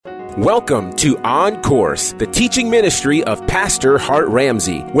Welcome to On Course, the teaching ministry of Pastor Hart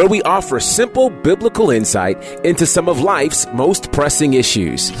Ramsey, where we offer simple biblical insight into some of life's most pressing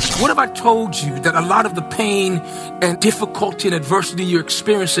issues. What if I told you that a lot of the pain and difficulty and adversity you're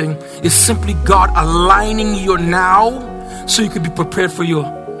experiencing is simply God aligning your now so you can be prepared for your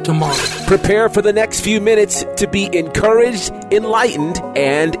tomorrow? Prepare for the next few minutes to be encouraged, enlightened,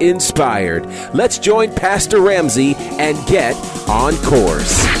 and inspired. Let's join Pastor Ramsey and get on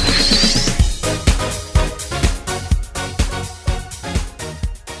course.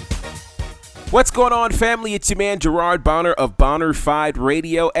 What's going on, family? It's your man, Gerard Bonner of Bonner-Fied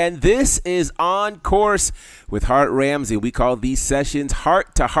Radio, and this is On Course with Hart Ramsey. We call these sessions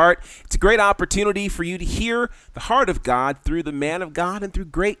Heart to Heart. It's a great opportunity for you to hear the heart of God through the man of God and through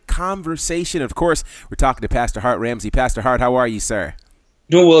great conversation. Of course, we're talking to Pastor Hart Ramsey. Pastor Hart, how are you, sir?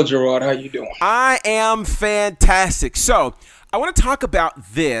 Doing well, Gerard. How you doing? I am fantastic. So, I want to talk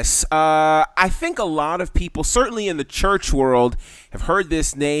about this. I think a lot of people, certainly in the church world, have heard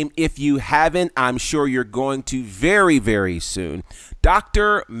this name. If you haven't, I'm sure you're going to very, very soon.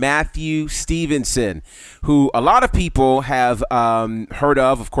 Dr. Matthew Stevenson, who a lot of people have heard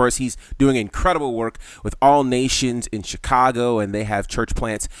of. Of course, he's doing incredible work with All Nations in Chicago, and they have church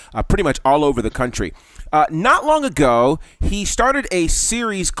plants pretty much all over the country. Not long ago, he started a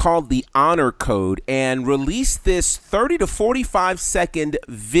series called The Honor Code and released this 30 to 45 second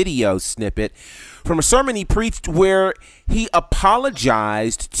video snippet from a sermon he preached where he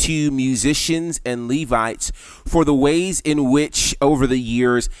apologized to musicians and Levites for the ways in which over the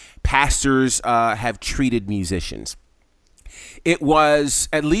years pastors have treated musicians. It was,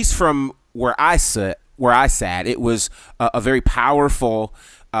 at least from where I sat, it was a very powerful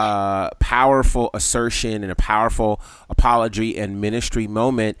assertion and a powerful apology and ministry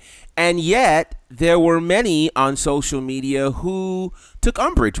moment. And yet there were many on social media who took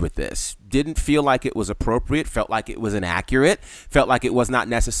umbrage with this, didn't feel like it was appropriate, felt like it was inaccurate, felt like it was not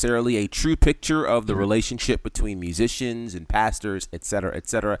necessarily a true picture of the relationship between musicians and pastors, et cetera, et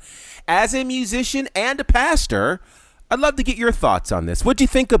cetera. As a musician and a pastor, I'd love to get your thoughts on this. What do you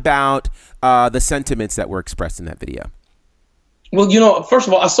think about the sentiments that were expressed in that video? Well, first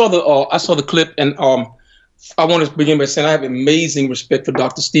of all, I saw the clip, and I want to begin by saying I have amazing respect for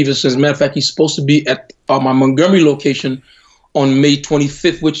Dr. Stevenson. As a matter of fact, he's supposed to be at my Montgomery location on May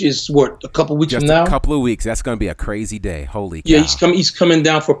 25th, which is a couple of weeks from now? Just a couple of weeks. That's going to be a crazy day. Holy cow. Yeah, he's coming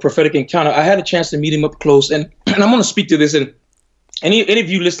down for a prophetic encounter. I had a chance to meet him up close, and I'm going to speak to this. And any of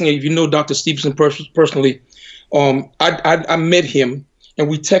you listening, if you know Dr. Stevenson personally, I met him, and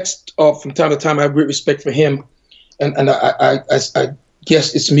we text from time to time. I have great respect for him. And I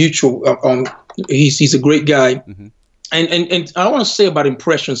guess it's mutual. He's a great guy, mm-hmm. and I want to say about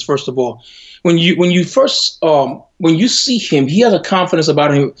impressions. First of all, when you see him, he has a confidence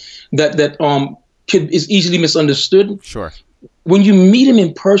about him that is easily misunderstood. Sure. When you meet him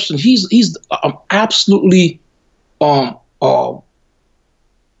in person, he's absolutely what's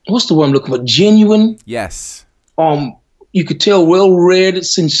the word I'm looking for? Genuine. Yes. You could tell well-read,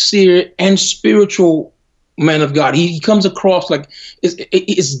 sincere, and spiritual man of God. He comes across like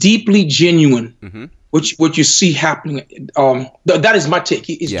it's deeply genuine, mm-hmm. what you see happening. That is my take.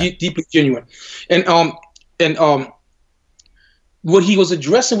 He is deeply genuine, and what he was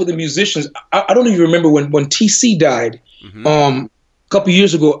addressing with the musicians. I don't even remember when TC died, mm-hmm. A couple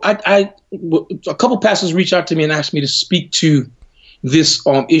years ago. A couple pastors reached out to me and asked me to speak to this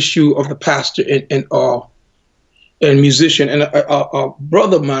issue of the pastor and musician, and a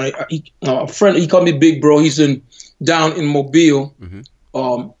brother of mine, a friend, he called me Big Bro. He's down in Mobile,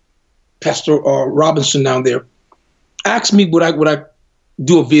 mm-hmm. Pastor Robinson down there, asked me would I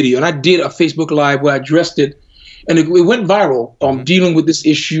do a video, and I did a Facebook Live where I addressed it, and it went viral, mm-hmm. dealing with this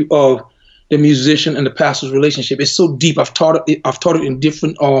issue of the musician and the pastor's relationship. It's so deep. I've taught it in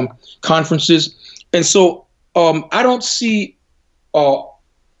different conferences, and so I don't see what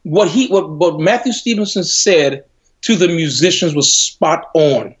Matthew Stevenson said to the musicians was spot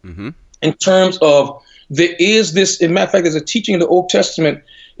on, mm-hmm. in terms of there is this. In matter of fact, there's a teaching in the Old Testament.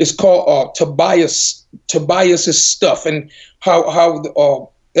 It's called Tobias's stuff, and how the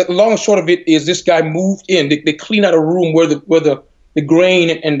long and short of it is this guy moved in. They cleaned out a room where the grain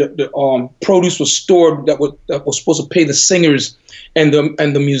and the produce was stored that was supposed to pay the singers and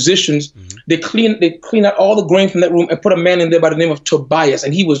the musicians. Mm-hmm. They cleaned out all the grain from that room and put a man in there by the name of Tobias,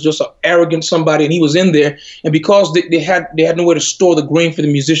 and he was just an arrogant somebody, and he was in there. And because they had nowhere to store the grain for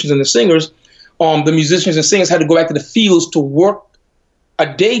the musicians and the singers, the musicians and singers had to go back to the fields to work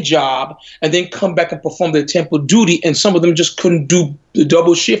a day job and then come back and perform their temple duty. And some of them just couldn't do the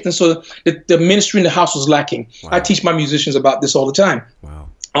double shift. And so the ministry in the house was lacking. Wow. I teach my musicians about this all the time. Wow.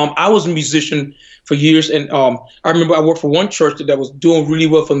 I was a musician for years, and I remember I worked for one church that was doing really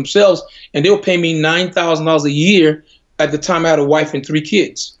well for themselves, and they were paying me $9,000 a year. At the time, I had a wife and 3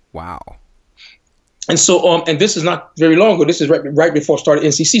 kids. Wow. And so, and this is not very long ago. This is right before I started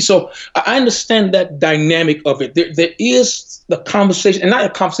NCC. So I understand that dynamic of it. There is the conversation, and not a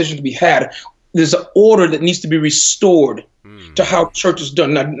conversation to be had. There's an order that needs to be restored to how church is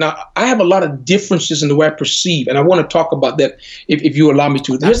done. Now, I have a lot of differences in the way I perceive, and I want to talk about that if you allow me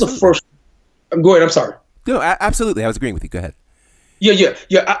to. Here's the first. Go ahead. I'm sorry. No, absolutely. I was agreeing with you. Go ahead. Yeah.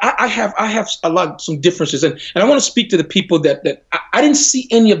 I have some differences, and I want to speak to the people that I didn't see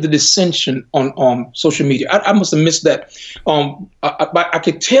any of the dissension on social media. I must have missed that. I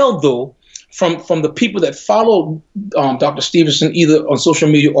could tell though from the people that follow Dr. Stevenson, either on social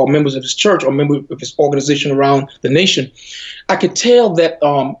media or members of his church or members of his organization around the nation, I could tell that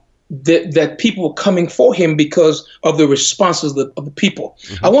that people were coming for him because of the responses of the people.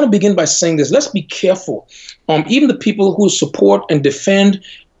 I want to begin by saying this. Let's be careful. Even the people who support and defend,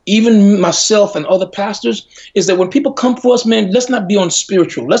 even myself and other pastors, is that when people come for us, man, let's not be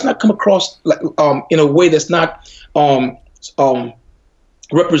unspiritual. Let's not come across like in a way that's not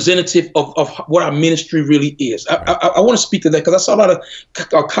representative of what our ministry really is. I want to speak to that because I saw a lot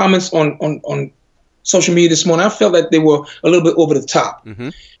of comments on social media this morning. I felt that they were a little bit over the top.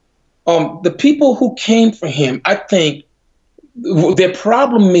 The people who came for him, I think their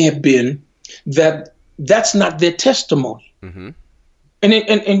problem may have been that that's not their testimony.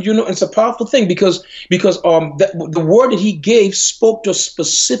 And you know, it's a powerful thing because the word that he gave spoke to a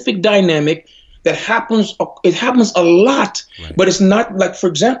specific dynamic that happens. It happens a lot, right. But it's not like, for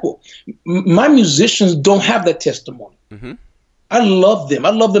example, my musicians don't have that testimony. I love them.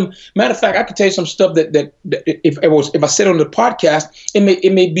 Matter of fact, I could tell you some stuff that if I said on the podcast,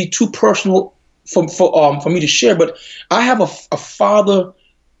 it may be too personal for me to share. But I have a father,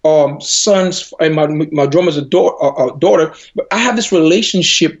 sons, and my drummer's a daughter. But I have this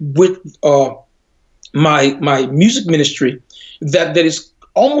relationship with my music ministry that is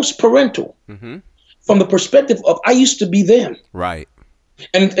almost parental, from the perspective of I used to be them. Right.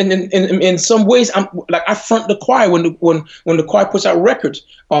 And in some ways, I'm like I front the choir when the choir puts out records.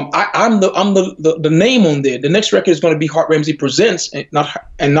 I'm the name on there. The next record is going to be Hart Ramsey Presents, and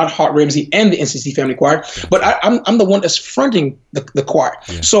not Hart Ramsey and the NCC Family Choir. But I'm the one that's fronting the choir.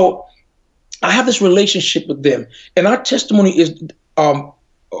 Yeah. So I have this relationship with them, and our testimony is,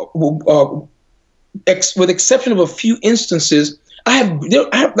 with exception of a few instances, I'm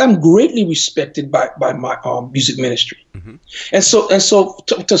greatly respected by my music ministry, and so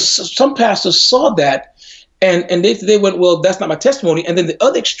some pastors saw that, and they went, well, that's not my testimony. And then the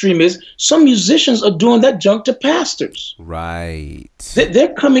other extreme is some musicians are doing that junk to pastors. Right.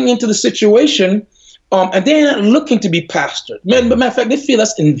 They're coming into the situation. And they're not looking to be pastored. Man, but matter of fact, they feel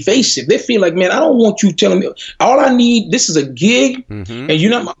that's invasive. They feel like, man, I don't want you telling me. All I need, this is a gig, and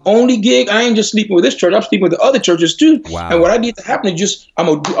you're not my only gig. I ain't just sleeping with this church. I'm sleeping with the other churches too. Wow. And what I need to happen is just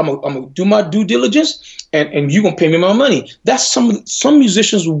I'm gonna do my due diligence, and you're gonna pay me my money. That's some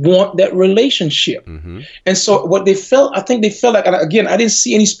musicians want that relationship. And so what they felt, I think they felt like, and again, I didn't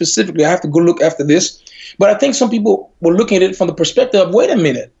see any specifically. I have to go look after this, but I think some people were looking at it from the perspective of, wait a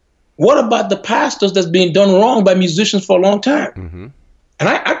minute. What about the pastors that's being done wrong by musicians for a long time? And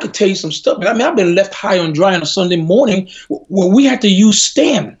I could tell you some stuff. I mean, I've been left high and dry on a Sunday morning where we had to use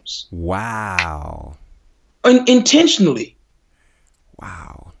stems. Wow. Intentionally.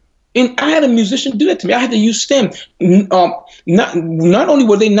 Wow. And I had a musician do that to me. I had to use stems. Not only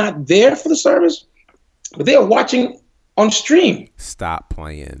were they not there for the service, but they were watching on stream. Stop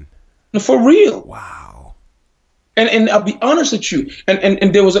playing. For real. Wow. And I'll be honest with you. And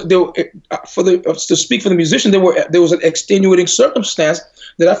to speak for the musician, there was an extenuating circumstance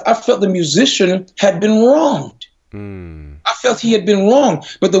that I felt the musician had been wronged. I felt he had been wronged,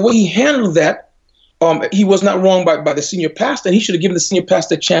 but the way he handled that, he was not wronged by the senior pastor, and he should have given the senior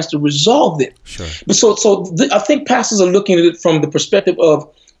pastor a chance to resolve it. Sure. But I think pastors are looking at it from the perspective of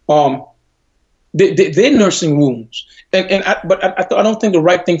they're nursing wounds. But I don't think the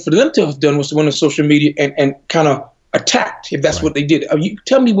right thing for them to have done was to go on social media and kind of attacked, if that's right. What they did. You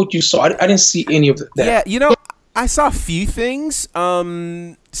tell me what you saw. I didn't see any of that. Yeah, you know, I saw a few things,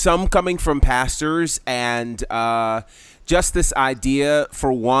 some coming from pastors, and just this idea,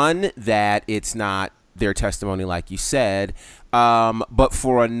 for one, that it's not their testimony, like you said, but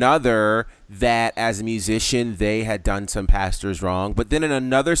for another, that as a musician, they had done some pastors wrong. But then in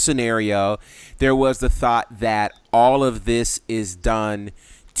another scenario, there was the thought that all of this is done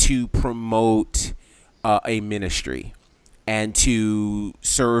to promote a ministry. and to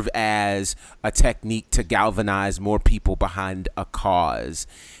serve as a technique to galvanize more people behind a cause.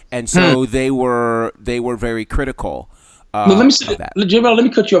 And so they were very critical. Let me say, J-Bell, let me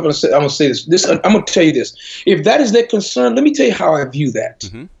cut you off. I'm going to say this. I'm going to tell you this. If that is their concern, let me tell you how I view that.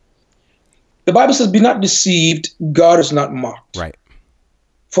 Mm-hmm. The Bible says, "Be not deceived; God is not mocked." Right.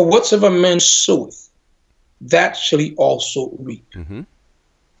 For whatsoever man soweth, that shall he also reap. Mm-hmm.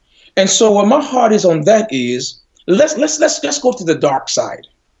 And so, what my heart is on that is, let's go to the dark side,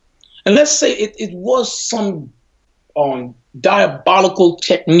 and let's say it was some diabolical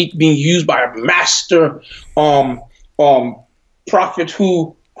technique being used by a master prophet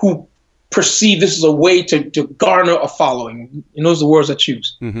who perceived this as a way to garner a following. You know, those are the words I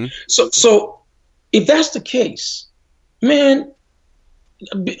choose. Mm-hmm. So if that's the case, man,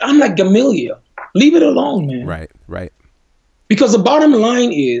 I'm like Gamaliel. Leave it alone, man. Right. Because the bottom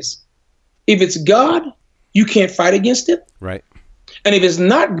line is, if it's God, you can't fight against it. Right. And if it's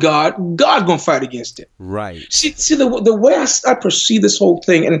not God, God's gonna fight against it. Right. See the way I perceive this whole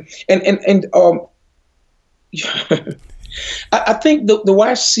thing, and I think the way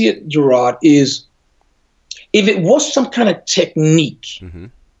I see it, Gerard, is if it was some kind of technique. Mm-hmm.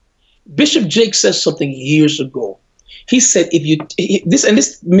 Bishop Jake says something years ago. He said,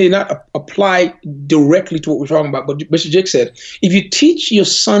 this may not apply directly to what we're talking about, but Bishop Jake said, if you teach your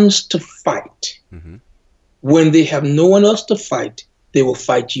sons to fight, mm-hmm. when they have no one else to fight, they will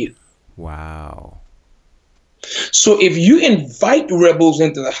fight you. Wow. So if you invite rebels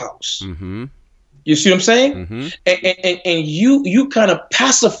into the house, mm-hmm. you see what I'm saying? Mm-hmm. And you kind of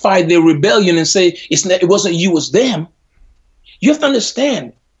pacify their rebellion and say it wasn't you, it was them. You have to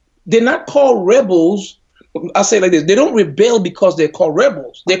understand, they're not called rebels. I'll say it like this: they don't rebel because they're called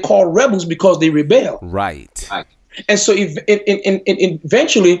rebels. They're called rebels because they rebel. Right. And so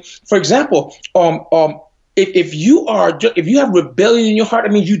eventually, for example, if you have rebellion in your heart,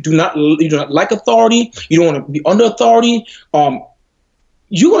 that means you do not like authority. You don't want to be under authority.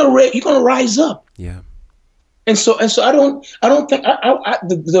 You're gonna rise up. Yeah. And so I don't think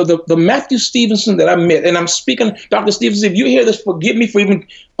the Matthew Stevenson that I met, and I'm speaking, Dr. Stevenson, if you hear this, forgive me for even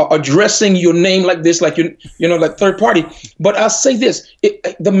addressing your name like this, like like third party. But I'll say this: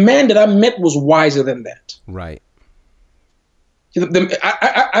 the man that I met was wiser than that. Right. What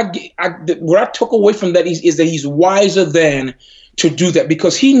I took away from that is that he's wiser than to do that,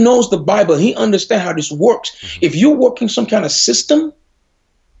 because he knows the Bible. He understands how this works. Mm-hmm. If you're working some kind of system,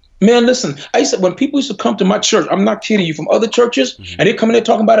 man, listen, when people used to come to my church, I'm not kidding you, from other churches, mm-hmm. and they come in there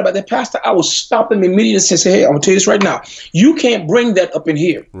talking about their pastor, I would stop them immediately and say, hey, I'm going to tell you this right now. You can't bring that up in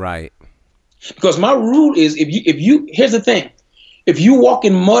here. Right. Because my rule is, here's the thing. If you walk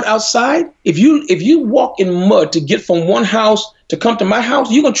in mud outside, if you walk in mud to get from one house to come to my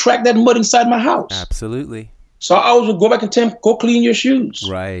house, you're going to track that mud inside my house. Absolutely. So I always would go back and tell them, go clean your shoes.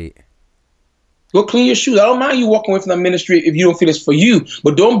 Right. Go clean your shoes. I don't mind you walking away from that ministry if you don't feel it's for you,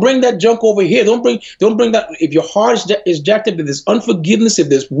 but don't bring that junk over here. Don't bring that. If your heart is jacked up, if there's unforgiveness, if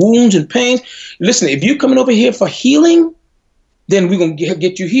there's wounds and pains, listen, if you're coming over here for healing, then we're going to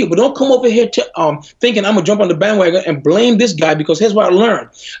get you healed. But don't come over here thinking I'm going to jump on the bandwagon and blame this guy, because here's what I learned.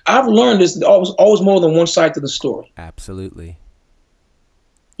 I've learned there's always more than one side to the story. Absolutely.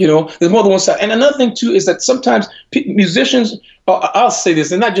 There's more than one side. And another thing, too, is that sometimes musicians, I'll say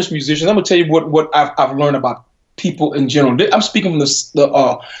this, and not just musicians, I'm going to tell you what I've learned about people in general. I'm speaking from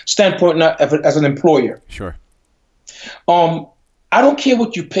the standpoint not as an employer. Sure. I don't care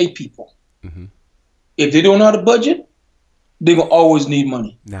what you pay people. Mm-hmm. If they don't know how to budget, they're going to always need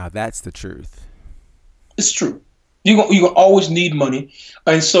money. Now, that's the truth. It's true. You're going to always need money.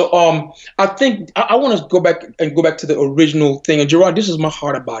 And so I think I want to go back to the original thing. And Gerard, this is my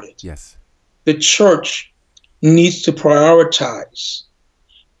heart about it. Yes. The church needs to prioritize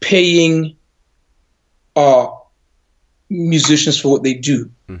paying musicians for what they do.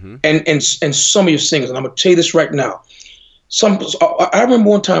 Mm-hmm. And some of your singers. And I'm going to tell you this right now. I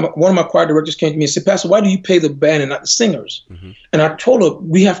remember one time, one of my choir directors came to me and said, Pastor, why do you pay the band and not the singers? Mm-hmm. And I told her,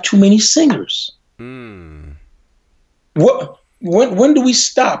 we have too many singers. Mm. When do we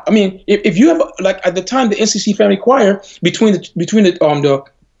stop? I mean, if you have, like at the time, the NCC Family Choir, between the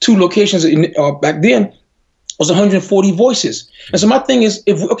two locations back then, was 140 voices. And so my thing is,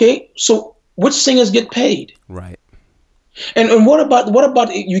 so which singers get paid? Right. And what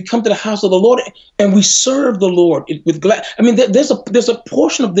about you come to the house of the Lord and we serve the Lord with glad? I mean, there's a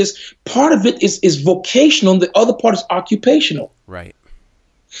portion of this. Part of it is vocational. The other part is occupational. Right.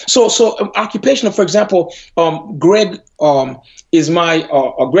 So occupational, for example, Greg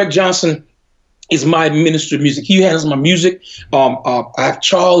Johnson is my minister of music. He handles my music. I have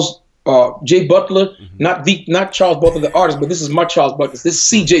Charles Jay Butler, not Charles Butler, the artist, but this is my Charles Butler. This is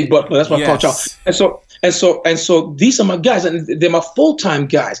C.J. Butler. That's what I call Charles. And so these are my guys, and they're my full-time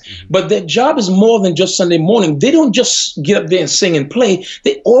guys. But their job is more than just Sunday morning. They don't just get up there and sing and play.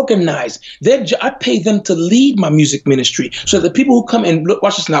 They organize. I pay them to lead my music ministry. So the people who come and look,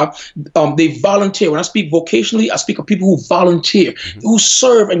 watch this now, they volunteer. When I speak vocationally, I speak of people who volunteer, who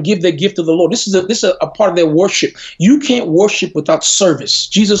serve and give their gift to the Lord. This is a part of their worship. You can't worship without service.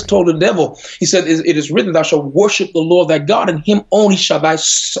 Jesus told the devil, he said, it is written, thou shalt worship the Lord thy God, and him only shalt thou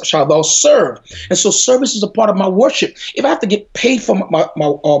serve. And so service is a part of my worship. If I have to get paid for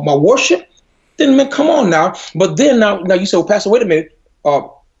my worship, then man, come on now. But then now you say, well, Pastor, wait a minute.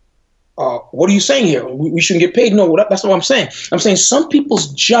 What are you saying here? We shouldn't get paid. No, that's what I'm saying. I'm saying some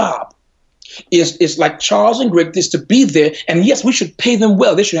people's job is like Charles and Greg, is to be there. And yes, we should pay them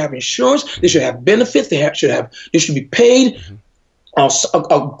well. They should have insurance. They should have benefits. They should be paid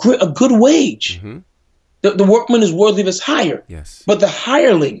a good wage. The workman is worthy of his hire. Yes. But the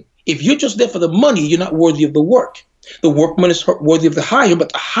hireling, if you're just there for the money, you're not worthy of the work. The workman is worthy of the hire,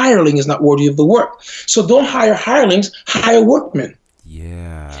 but the hireling is not worthy of the work. So don't hire hirelings, hire workmen.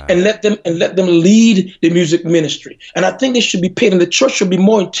 Yeah. And let them lead the music ministry. And I think they should be paid, and the church should be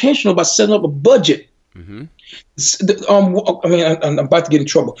more intentional about setting up a budget. I'm about to get in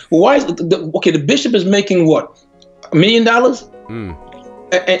trouble. Why is the bishop is making what? $1 million?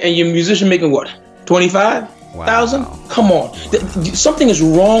 And your musician making what? 25,000? Wow. Come on. Something is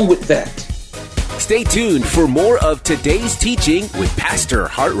wrong with that. Stay tuned for more of today's teaching with Pastor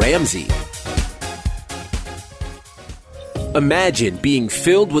Hart Ramsey. Imagine being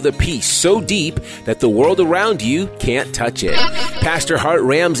filled with a peace so deep that the world around you can't touch it. Pastor Hart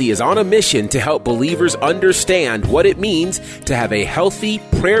Ramsey is on a mission to help believers understand what it means to have a healthy,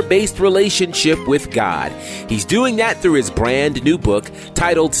 prayer-based relationship with God. He's doing that through his brand new book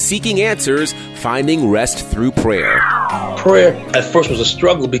titled Seeking Answers, Finding Rest Through Prayer. Prayer at first was a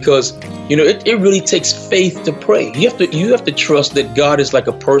struggle because, it really takes faith to pray. You have to trust that God is like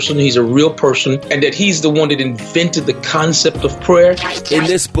a person. He's a real person, and that he's the one that invented the concept of prayer. In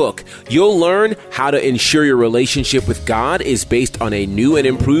this book, you'll learn how to ensure your relationship with God is based on a new and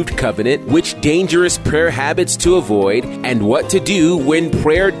improved covenant, which dangerous prayer habits to avoid, and what to do when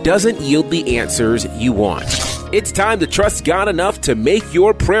prayer doesn't yield the answers you want. It's time to trust God enough to make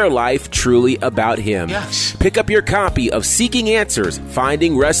your prayer life truly about Him. Yes. Pick up your copy of Seeking Answers,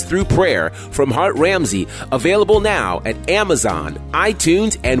 Finding Rest Through Prayer from Hart Ramsey, available now at Amazon,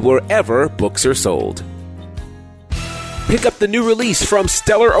 iTunes, and wherever books are sold. Pick up the new release from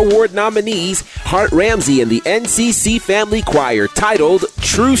Stellar Award nominees Hart Ramsey and the NCC Family Choir titled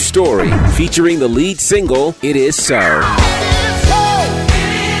True Story, featuring the lead single, It Is So.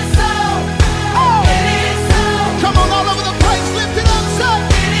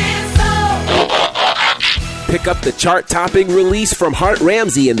 Pick up the chart-topping release from Hart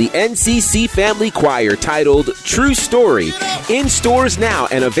Ramsey and the NCC Family Choir titled True Story, in stores now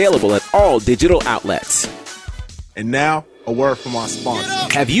and available at all digital outlets. And now, a word from our sponsor.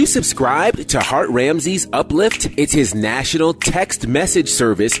 Have you subscribed to Hart Ramsey's Uplift? It's his national text message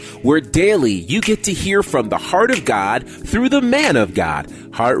service where daily you get to hear from the heart of God through the man of God,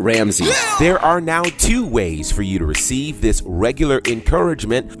 Hart Ramsey. There are now 2 ways for you to receive this regular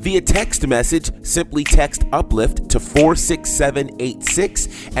encouragement via text message. Simply text Uplift to 46786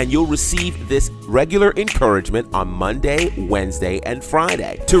 and you'll receive this regular encouragement on Monday, Wednesday, and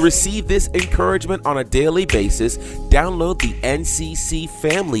Friday. To receive this encouragement on a daily basis, download the NCC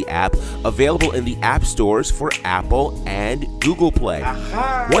Family app, available in the app stores for Apple and Google Play.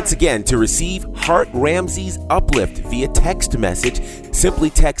 Once again, to receive Hart Ramsey's Uplift via text message, simply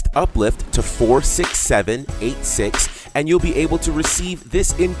text Uplift to 46786 and you'll be able to receive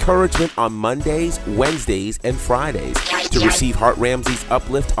this encouragement on Mondays, Wednesdays, and Fridays. To receive Hart Ramsey's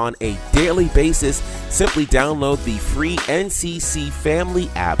Uplift on a daily basis, simply download the free NCC Family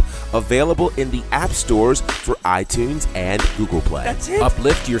app, available in the app stores for iTunes and Google Play.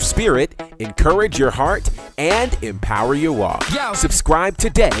 Uplift your spirit, encourage your heart, and empower your walk. Subscribe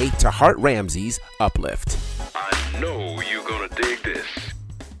today to Hart Ramsey's Uplift. I know you're gonna dig this.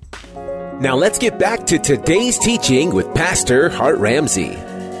 Now let's get back to today's teaching with Pastor Hart Ramsey.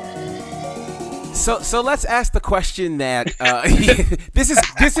 So let's ask the question that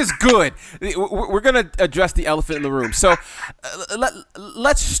this is good. We're going to address the elephant in the room. So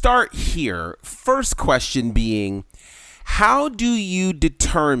let's start here. First question being, how do you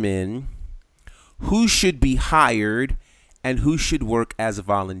determine who should be hired and who should work as a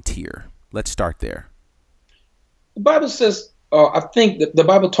volunteer? Let's start there. The Bible says, I think that the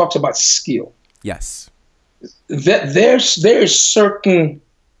Bible talks about skill. Yes. That there's certain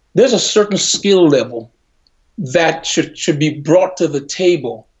there's a certain skill level that should be brought to the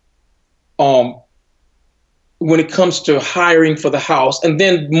table when it comes to hiring for the house. And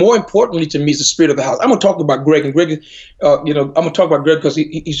then more importantly to me is the spirit of the house. I'm going to talk about Greg, and Greg, I'm going to talk about Greg because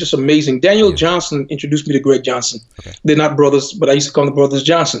he's just amazing. Daniel Johnson introduced me to Greg Johnson. Okay. They're not brothers, but I used to call them Brothers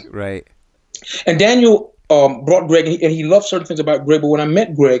Johnson. Right. And Daniel brought Greg, and he loved certain things about Greg. But when I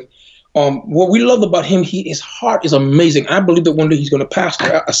met Greg, what we loved about him, his heart is amazing. I believe that one day he's going to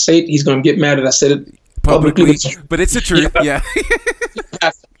pastor. I say it, he's going to get mad that I said it publicly. But it's the truth. Yeah.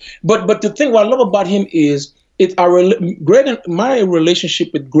 But the thing what I love about him is Greg and my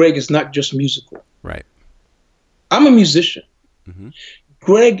relationship with Greg is not just musical. Right. I'm a musician. Mm-hmm.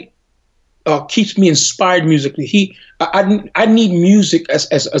 Greg keeps me inspired musically. I need music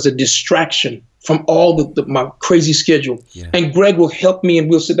as a distraction from all my crazy schedule. Yeah. And Greg will help me, and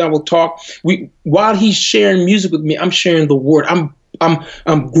we'll sit down, we'll talk. While he's sharing music with me, I'm sharing the word. I'm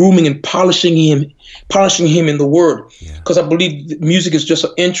grooming and polishing him in the word, because I believe music is just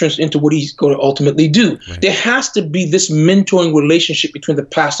an entrance into what he's going to ultimately do. Right. There has to be this mentoring relationship between the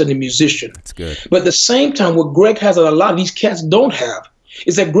pastor and the musician. That's good. But at the same time, what Greg has that a lot of these cats don't have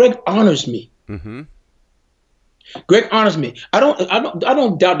is that Greg honors me. Mm-hmm. Greg honors me. I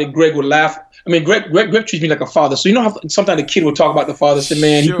don't doubt that Greg would laugh. I mean, Greg treats me like a father. So you know how sometimes the kid will talk about the father and say,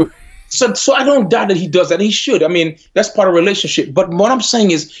 man, sure. So I don't doubt that he does that. And he should. I mean, that's part of a relationship. But what I'm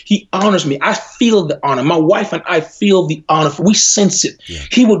saying is he honors me. I feel the honor. My wife and I feel the honor. We sense it. Yeah.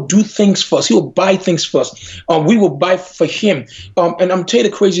 He will do things for us. He will buy things for us. We will buy for him. And I'm telling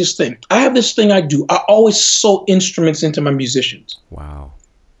you the craziest thing. I have this thing I do. I always sew instruments into my musicians. Wow.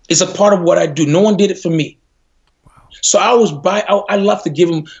 It's a part of what I do. No one did it for me. So I always I love to give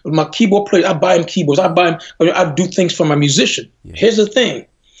him my keyboard player. I buy him keyboards. I do things for my musician. Yeah. Here's the thing.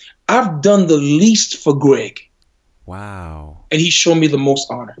 I've done the least for Greg. Wow. And he's shown me the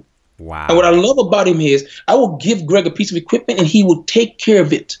most honor. Wow. And what I love about him is I will give Greg a piece of equipment and he will take care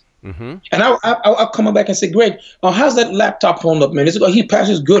of it. Mm-hmm. And I'll come back and say, Greg, how's that laptop holding up, man? He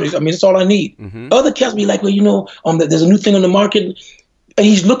passes good. I mean, it's all I need. Mm-hmm. Other cats be like, well, there's a new thing on the market. And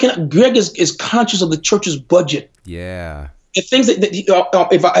he's looking at, Greg is conscious of the church's budget. Yeah. The things that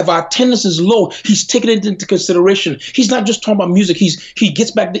if our attendance is low, he's taking it into consideration. He's not just talking about music. He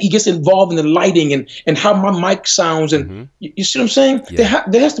gets involved in the lighting and how my mic sounds. And mm-hmm. you see what I'm saying? Yeah.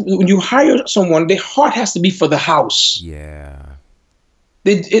 There has to be, when you hire someone, their heart has to be for the house. Yeah.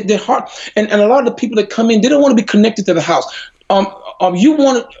 Their heart, and a lot of the people that come in, they don't want to be connected to the house.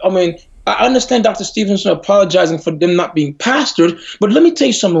 I understand Dr. Stevenson apologizing for them not being pastored, but let me tell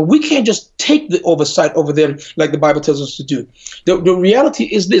you something. We can't just take the oversight over them like the Bible tells us to do. The reality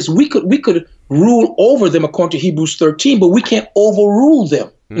is this. We could rule over them according to Hebrews 13, but we can't overrule them.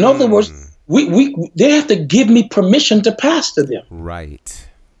 In other words, they have to give me permission to pastor them. Right.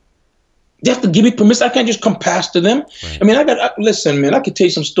 They have to give me permission. I can't just come pastor them. Right. I mean, listen, man, I could tell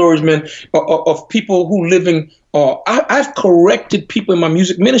you some stories, man, of people who living. I've corrected people in my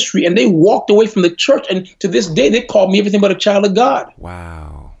music ministry, and they walked away from the church, and to this day, they call me everything but a child of God.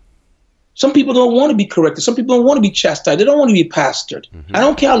 Wow. Some people don't want to be corrected. Some people don't want to be chastised. They don't want to be pastored. Mm-hmm. I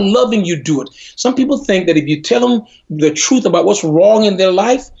don't care how loving you do it. Some people think that if you tell them the truth about what's wrong in their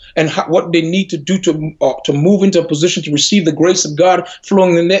life and what they need to do to move into a position to receive the grace of God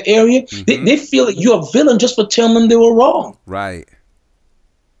flowing in their area, mm-hmm. they feel that you're a villain just for telling them they were wrong. Right.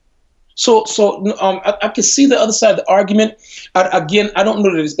 So I can see the other side of the argument. Again, I don't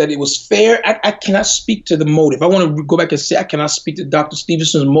know that it was fair. I cannot speak to the motive. I want to go back and say I cannot speak to Dr.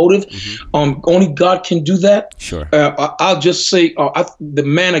 Stevenson's motive. Mm-hmm. Only God can do that. Sure. I'll just say the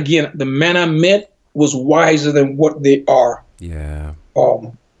man I met was wiser than what they are. Yeah.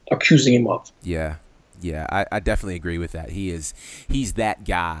 Accusing him of. Yeah. Yeah, I definitely agree with that. He's that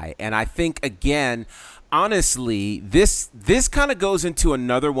guy. And I think, again, honestly, this kind of goes into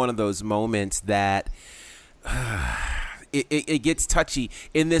another one of those moments that it gets touchy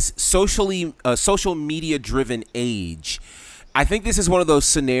in this social media driven age. I think this is one of those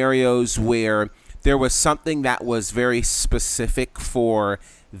scenarios where there was something that was very specific for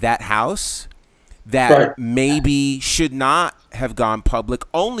that house that maybe should not have gone public,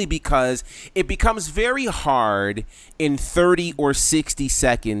 only because it becomes very hard in 30 or 60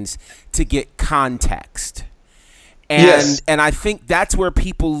 seconds to get context. And I think that's where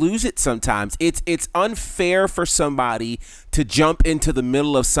people lose it sometimes. It's unfair for somebody to jump into the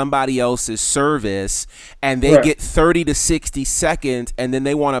middle of somebody else's service and they get 30 to 60 seconds and then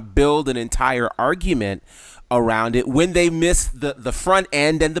they want to build an entire argument around it when they miss the front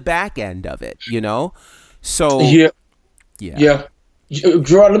end and the back end of it, So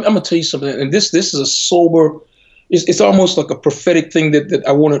Gerard, I'm gonna tell you something, and this is a sober it's almost like a prophetic thing that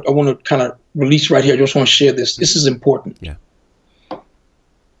I want to kind of release right here. I just want to share this. This is important. Yeah.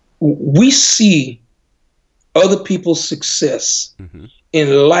 We see other people's success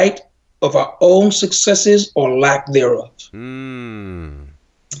in light of our own successes or lack thereof.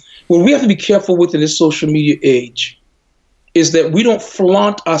 What we have to be careful with in this social media age is that we don't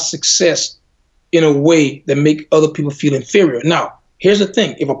flaunt our success in a way that make other people feel inferior. Now, here's the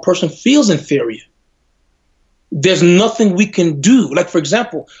thing. If a person feels inferior, there's nothing we can do. Like, for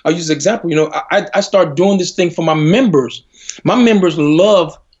example, I'll use an example. You know, I start doing this thing for my members. My members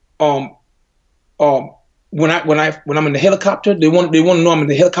love when I'm in the helicopter, they want to know I'm in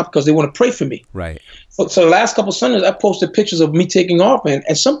the helicopter because they want to pray for me. Right. So the last couple of Sundays, I posted pictures of me taking off,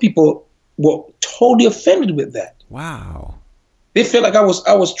 and some people were totally offended with that. Wow. They felt like I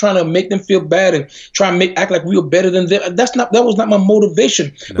was trying to make them feel bad and try and act like we were better than them. That was not my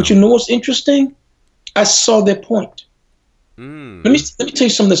motivation. No. But you know what's interesting? I saw their point. Let me tell you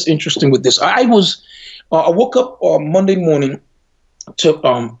something that's interesting with this. I woke up Monday morning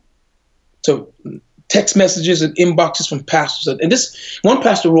to text messages and inboxes from pastors. And this one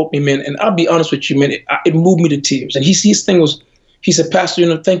pastor wrote me, man, and I'll be honest with you, man, it moved me to tears. And his thing was, he said, Pastor, you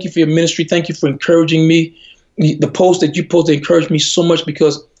know, thank you for your ministry. Thank you for encouraging me. The post that you posted encouraged me so much and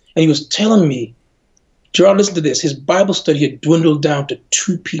he was telling me, Gerard, listen to this. His Bible study had dwindled down to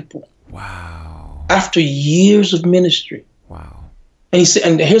 2 people. Wow. After years of ministry. Wow. And he said,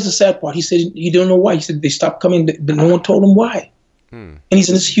 and here's the sad part. He said, he don't know why. He said, they stopped coming, but no one told him why. And he's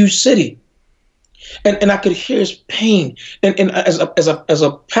in this huge city. And I could hear his pain. And as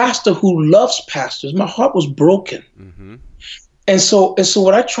a pastor who loves pastors, my heart was broken. And so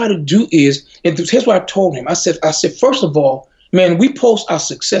what I try to do is, and here's what I told him. I said, first of all, man, we post our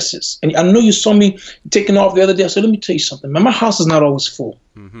successes. And I know you saw me taking off the other day. I said, let me tell you something, man, my house is not always full.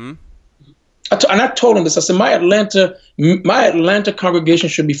 And I told him this. I said, my Atlanta congregation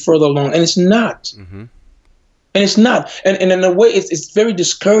should be further along, and it's not. And it's not. And in a way, it's very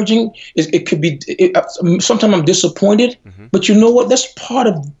discouraging. It could be. Sometimes I'm disappointed, but you know what? That's part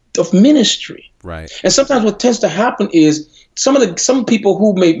of ministry. Right. And sometimes what tends to happen is some people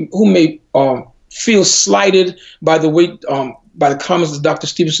who may feel slighted by the way by the comments that Dr.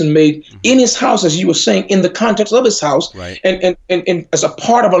 Stevenson made in his house, as you were saying, in the context of his house, right. and as a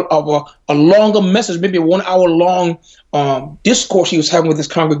part of a longer message, maybe a 1 hour long discourse he was having with his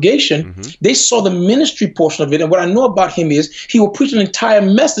congregation, they saw the ministry portion of it. And what I know about him is he will preach an entire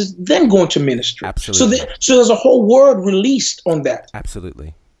message, then go into ministry. Absolutely. So there's a whole word released on that.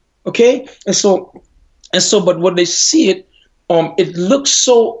 Absolutely. Okay. And so, but when they see it, it looks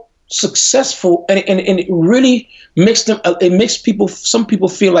so successful, and it really makes some people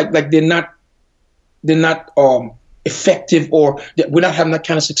feel like they're not effective, or that we're not having that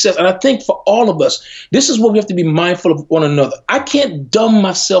kind of success. And I think for all of us, this is what we have to be mindful of one another. I can't dumb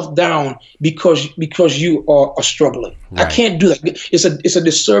myself down because you are struggling. Right. I can't do that. It's a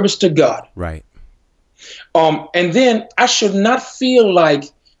disservice to God. Right. And then I should not feel like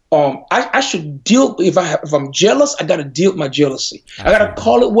I should deal, if I'm jealous, I got to deal with my jealousy. Absolutely. I got to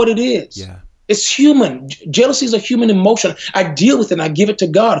call it what it is. Yeah. It's human. Jealousy is a human emotion. I deal with it and I give it to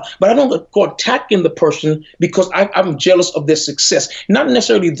God, but I don't go attacking the person because I'm jealous of their success. Not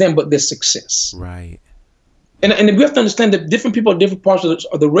necessarily them, but their success. Right. And we have to understand that different people are different parts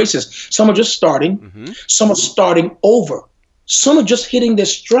of the races. Some are just starting. Some are starting over. Some are just hitting their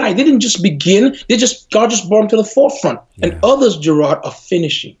stride. They didn't just begin. God just brought them to the forefront. Yeah. And others, Gerard, are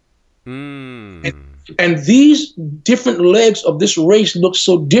finishing. And these different legs of this race look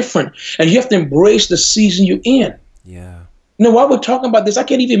so different. And you have to embrace the season you're in. Yeah. You know, while we're talking about this, I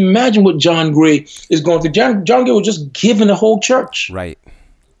can't even imagine what John Gray is going through. John Gray was just giving the whole church. Right.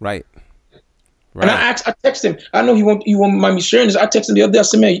 And I text him. I know he won't mind me sharing this. I texted him the other day. I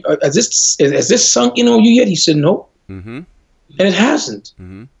said, man, has this sunk in on you yet? He said, no. And it hasn't.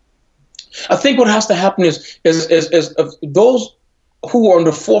 I think what has to happen is those who are on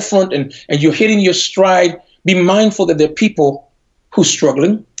the forefront and you're hitting your stride, be mindful that there are people who are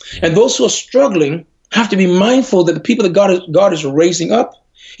struggling. And those who are struggling have to be mindful that the people that God is raising up,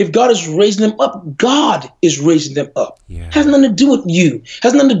 if God is raising them up, God is raising them up. Yeah. Has nothing to do with you.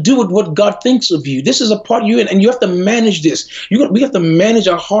 Has nothing to do with what God thinks of you. This is a part of you, and you have to manage this. We have to manage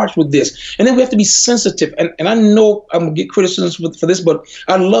our hearts with this. And then we have to be sensitive. And I know I'm going to get criticism for this, but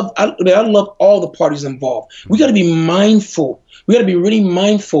I love all the parties involved. We got to be mindful. We got to be really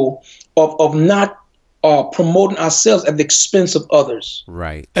mindful of not promoting ourselves at the expense of others.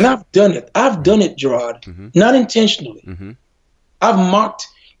 Right. And I've done it. I've done it, Gerard. Not intentionally. I've mocked.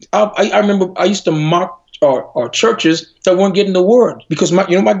 I remember I used to mock our churches that weren't getting the word because my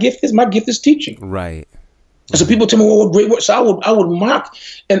gift is teaching. Right. And so people tell me, well, what great work. So I would mock,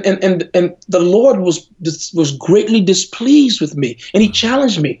 and the Lord was greatly displeased with me, and He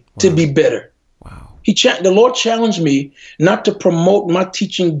challenged me to be better. Wow. The Lord challenged me not to promote my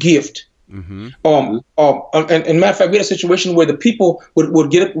teaching gift. Mm-hmm. And matter of fact, we had a situation where the people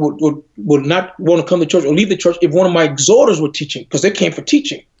would not want to come to church or leave the church if one of my exhorters were teaching, because they came for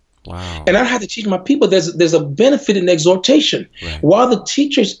teaching. Wow. And I had to teach my people there's a benefit in exhortation. Right. While the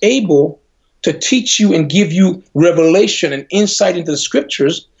teacher is able to teach you and give you revelation and insight into the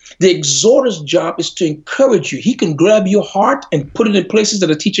scriptures, the exhorter's job is to encourage you. He can grab your heart and put it in places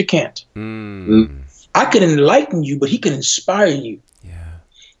that a teacher can't. I can enlighten you, but he can inspire you. Yeah.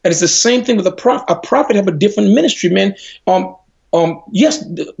 And it's the same thing with a prophet. A prophet have a different ministry, man. Yes,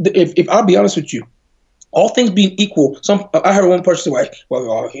 if I'll be honest with you, all things being equal, I heard one person say,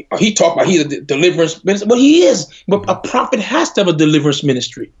 well, he talked about he's a deliverance minister. Well, he is, but a prophet has to have a deliverance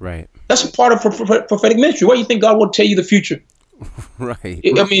ministry. Right. That's a part of prophetic ministry. Why do you think God will tell you the future? Right.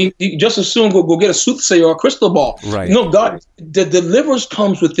 I mean, you just as soon go get a soothsayer or a crystal ball. Right. No, God, the deliverance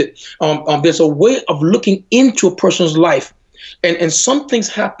comes with it. There's a way of looking into a person's life. And some things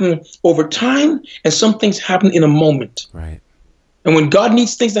happen over time, and some things happen in a moment. Right. And when God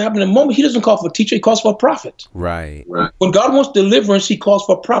needs things to happen in a moment, He doesn't call for a teacher, He calls for a prophet. Right. When God wants deliverance, He calls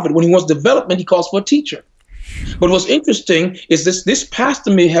for a prophet. When He wants development, He calls for a teacher. But what's interesting is this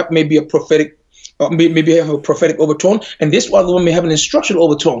pastor may be a prophetic, maybe have a prophetic overtone, and this other one may have an instructional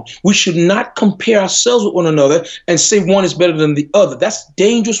overtone. We should not compare ourselves with one another and say one is better than the other. That's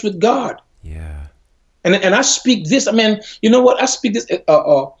dangerous with God. Yeah. And I speak this. I mean, you know what? I speak this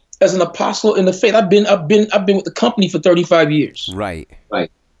as an apostle in the faith. I've been with the company for 35 years. Right.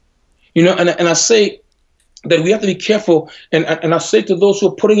 You know, and I say that we have to be careful. And I say to those who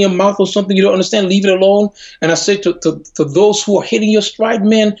are putting in your mouth or something you don't understand, leave it alone. And I say to those who are hitting your stride,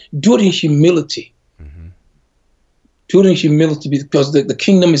 man, do it in humility. Mm-hmm. Do it in humility, because the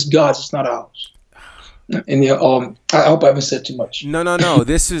kingdom is God's, it's not ours. And I hope I haven't said too much. No.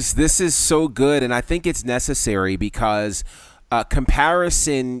 This is so good, and I think it's necessary because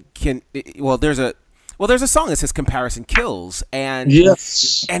comparison can. There's a song that says comparison kills, and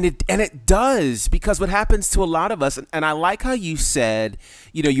yes, and it does, because what happens to a lot of us, and I like how you said,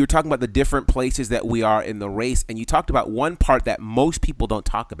 you were talking about the different places that we are in the race, and you talked about one part that most people don't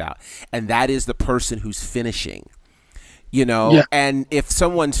talk about, and that is the person who's finishing. Yeah. And if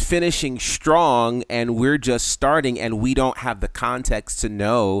someone's finishing strong and we're just starting and we don't have the context to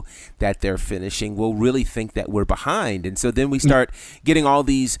know that they're finishing, we'll really think that we're behind. And so then we start getting all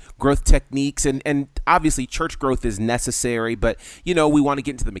these growth techniques, and obviously church growth is necessary, but we want to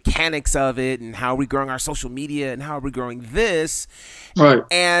get into the mechanics of it and how are we growing our social media and how are we growing this. Right.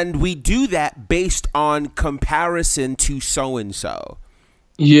 And we do that based on comparison to so-and-so.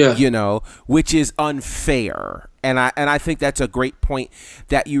 Yeah. Which is unfair. And I think that's a great point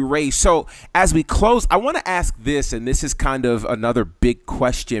that you raised. So as we close, I want to ask this, and this is kind of another big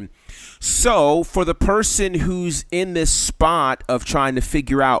question. So for the person who's in this spot of trying to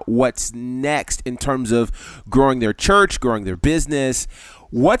figure out what's next in terms of growing their church, growing their business,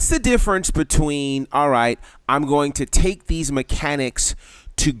 what's the difference between, all right, I'm going to take these mechanics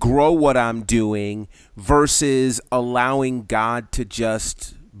to grow what I'm doing versus allowing God to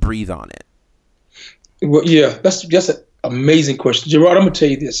just breathe on it? Well, yeah, that's just an amazing question. Gerard, I'm going to tell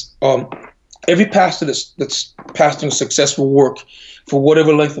you this. Every pastor that's pastoring successful work for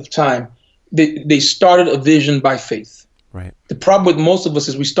whatever length of time, they started a vision by faith. Right. The problem with most of us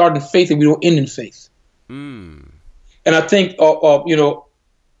is we start in faith and we don't end in faith. And I think,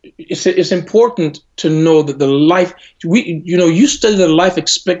 it's important to know that the life, you study the life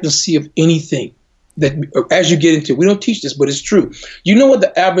expectancy of anything that as you get into, we don't teach this, but it's true. You know what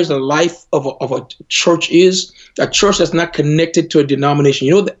the average life of a church is? A church that's not connected to a denomination.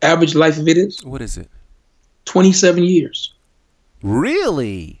 You know what the average life of it is? What is it? 27 years.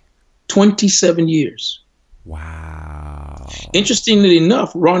 Really? 27 years. Wow. Interestingly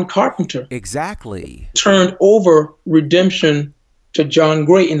enough, Ron Carpenter exactly turned over redemption to John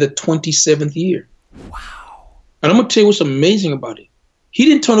Gray in the 27th year. Wow. And I'm going to tell you what's amazing about it. He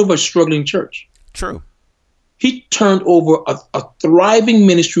didn't turn over a struggling church. True. He turned over a thriving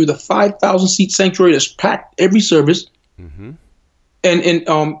ministry with a 5,000 seat sanctuary that's packed every service. Mm-hmm.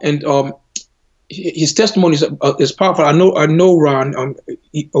 And his testimony is powerful. I know Ron.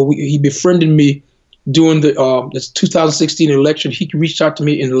 He befriended me during the 2016 election. He reached out to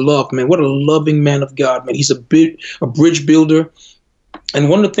me in love, man. What a loving man of God, man. He's a bridge builder. And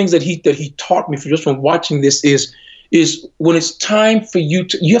one of the things that he taught me from watching this is when it's time for you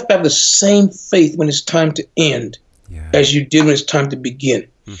have to have the same faith when it's time to end as you did when it's time to begin.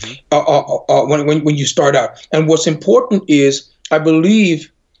 when you start out. And what's important is, I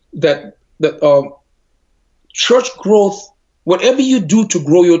believe that church growth, whatever you do to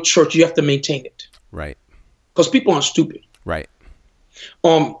grow your church, you have to maintain it. Right. Because people aren't stupid. Right.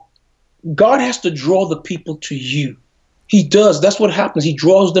 God has to draw the people to you. He does. That's what happens. He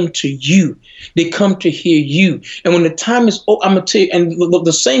draws them to you. They come to hear you. And when the time is, I'm going to tell you, and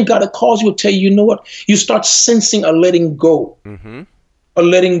the same God that calls you will tell you, you know what? You start sensing a letting go. A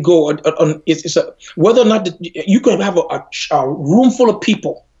letting go. It's whether or not you could have a room full of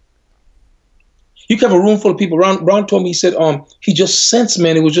people. You could have a room full of people. Ron told me, he said, he just sensed,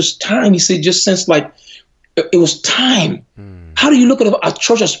 man, it was just time. He said, just sensed like it was time. How do you look at a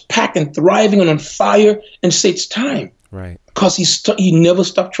church that's packed and thriving and on fire and say it's time? Right. Because he never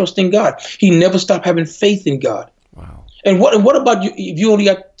stopped trusting God. He never stopped having faith in God. Wow. And what about you if you only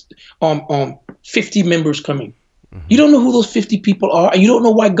got 50 members coming? You don't know who those 50 people are, and you don't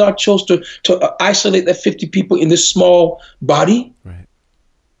know why God chose to isolate that 50 people in this small body. Right.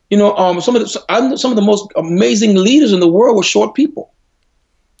 You know, some of the most amazing leaders in the world were short people.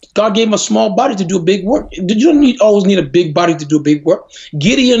 God gave him a small body to do a big work. You don't always need a big body to do a big work.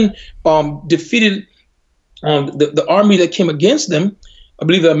 Gideon defeated the army that came against them. I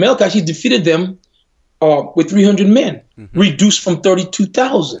believe the Amalekites, he defeated them with 300 men, reduced from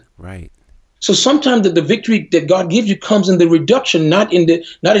 32,000. Right. So sometimes the victory that God gives you comes in the reduction, not in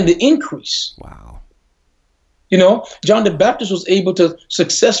the increase. Wow. You know, John the Baptist was able to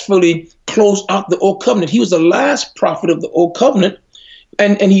successfully close out the old covenant. He was the last prophet of the old covenant,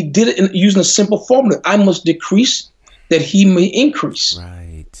 and he did it using a simple formula: I must decrease that he may increase.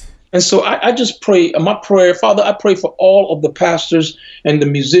 Right. And so I just pray, my prayer, Father, I pray for all of the pastors and the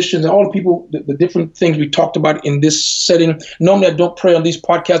musicians and all the people, the different things we talked about in this setting. Normally I don't pray on these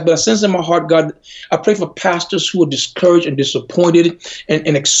podcasts, but I sense in my heart, God, I pray for pastors who are discouraged and disappointed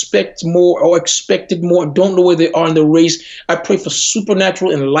and expect more or expected more and don't know where they are in the race. I pray for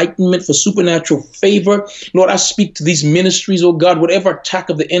supernatural enlightenment, for supernatural favor. Lord, I speak to these ministries, oh God, whatever attack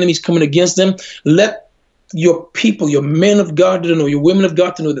of the enemy is coming against them, let your people, your men of God to know, your women of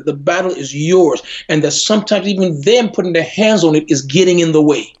God to know that the battle is yours, and that sometimes even them putting their hands on it is getting in the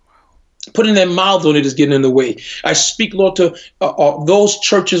way. Putting their mouths on it is getting in the way. I speak, Lord, to those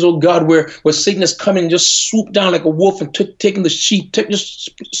churches, oh God, where Satan has come in and just swooped down like a wolf and taking the sheep, just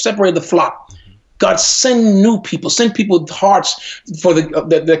separate the flock. God, send new people, send people with hearts for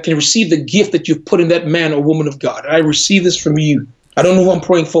that can receive the gift that you've put in that man or woman of God. I receive this from you. I don't know who I'm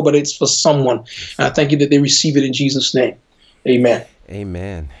praying for, but it's for someone. And I thank you that they receive it in Jesus' name. Amen.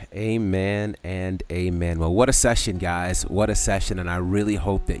 Amen. Amen and amen. Well, what a session, guys. What a session. And I really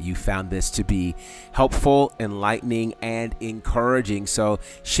hope that you found this to be helpful, enlightening, and encouraging. So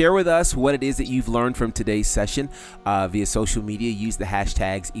share with us what it is that you've learned from today's session via social media. Use the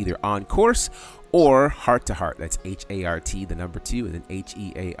hashtags either OnCourse or Heart to Heart. That's HART, the number 2, and then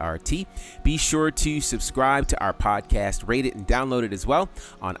HEART. Be sure to subscribe to our podcast, rate it, and download it as well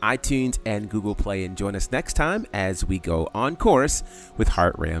on iTunes and Google Play. And join us next time as we go on course with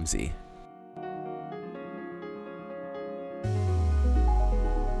Hart Ramsey.